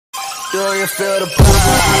Do you feel the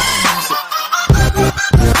vibes?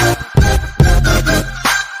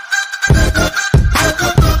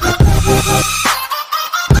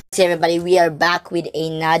 Hey everybody, we are back with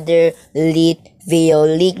another leak video,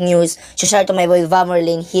 leak news. So shout out to my boy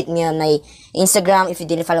Vamerlin. Hit me on my Instagram. If you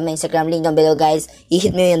didn't follow my Instagram, link down below, guys. You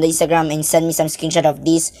hit me on the Instagram and send me some screenshot of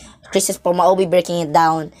this Christmas promo. I'll be breaking it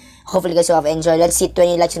down. Hopefully guys will have enjoyed. Let's hit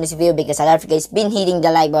 20 likes on this video because a lot of you guys been hitting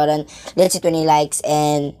the like button. Let's hit 20 likes,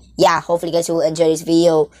 and yeah, hopefully guys will enjoy this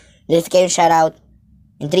video. Notification shout out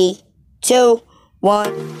in 3, 2, 1.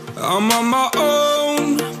 I'm on my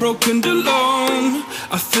own, broken and alone.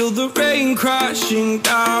 I feel the rain crashing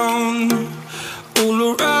down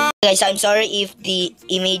all around. Guys, I'm sorry if the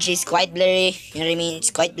image is quite blurry. You know what I mean?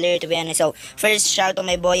 It's quite blurry, to be honest. So first, shout out to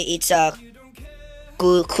my boy. It's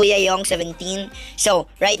Kuya Young 17. So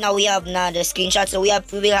right now we have the screenshot. So we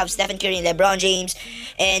will have Stephen Curry and LeBron James,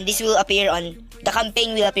 and this will appear on the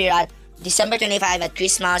campaign. Will appear at December 25 at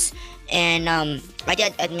Christmas, and I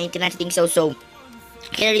think so. So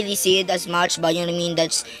can't really see it as much, but you know what I mean,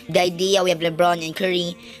 that's the idea. We have LeBron and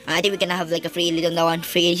Curry. I think we can have like a free elite on that one,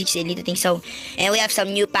 free elite, I think so. And we have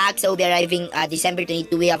some new packs that will be arriving December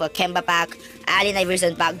 22. We have a Kemba pack, Allen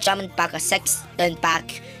Iverson pack, Drummond pack, a Sexton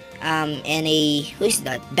pack, and a, who is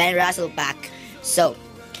that, Ben Russell pack. So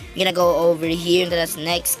we're gonna go over here into the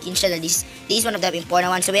next screenshot. This is one of the important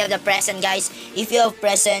ones. So we have the present, guys. If you have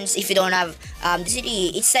presents, if you don't have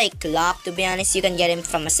it's like locked, to be honest. You can get them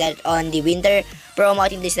from a set on the winter promo. I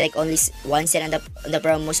think there's like only one set on the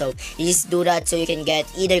promo, so you just do that so you can get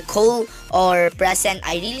either coal or present.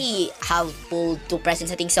 I really have pulled 2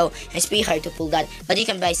 presents, I think so. It's pretty hard to pull that, but you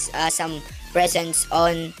can buy some presents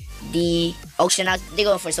on the auction house. They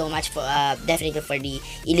go for so much, for definitely for the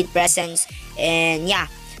elite presents. And yeah,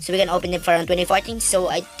 so we can open it for around 2014. So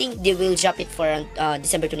I think they will drop it for around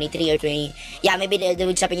December 23 or 20. Yeah, maybe they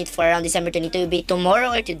will dropping it for around December 22. It'll be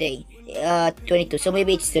tomorrow or today, 22. So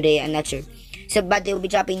maybe it's today, I'm not sure. So but they will be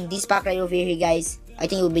dropping this pack right over here, guys. I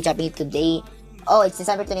think it will be dropping it today. Oh, it's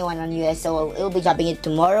December 21 on US, so it will be dropping it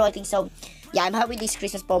tomorrow, I think so. Yeah, I'm happy with this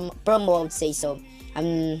Christmas promo, I would say so.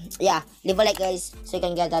 Yeah, leave a like, guys, so you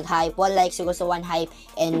can get that hype. 1 like so goes to 1 hype,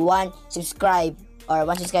 and 1 subscribe, or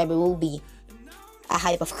 1 subscriber will be a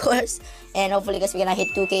hype, of course. And hopefully guys, we're gonna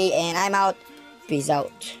hit 2K, and I'm out. Peace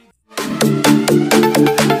out.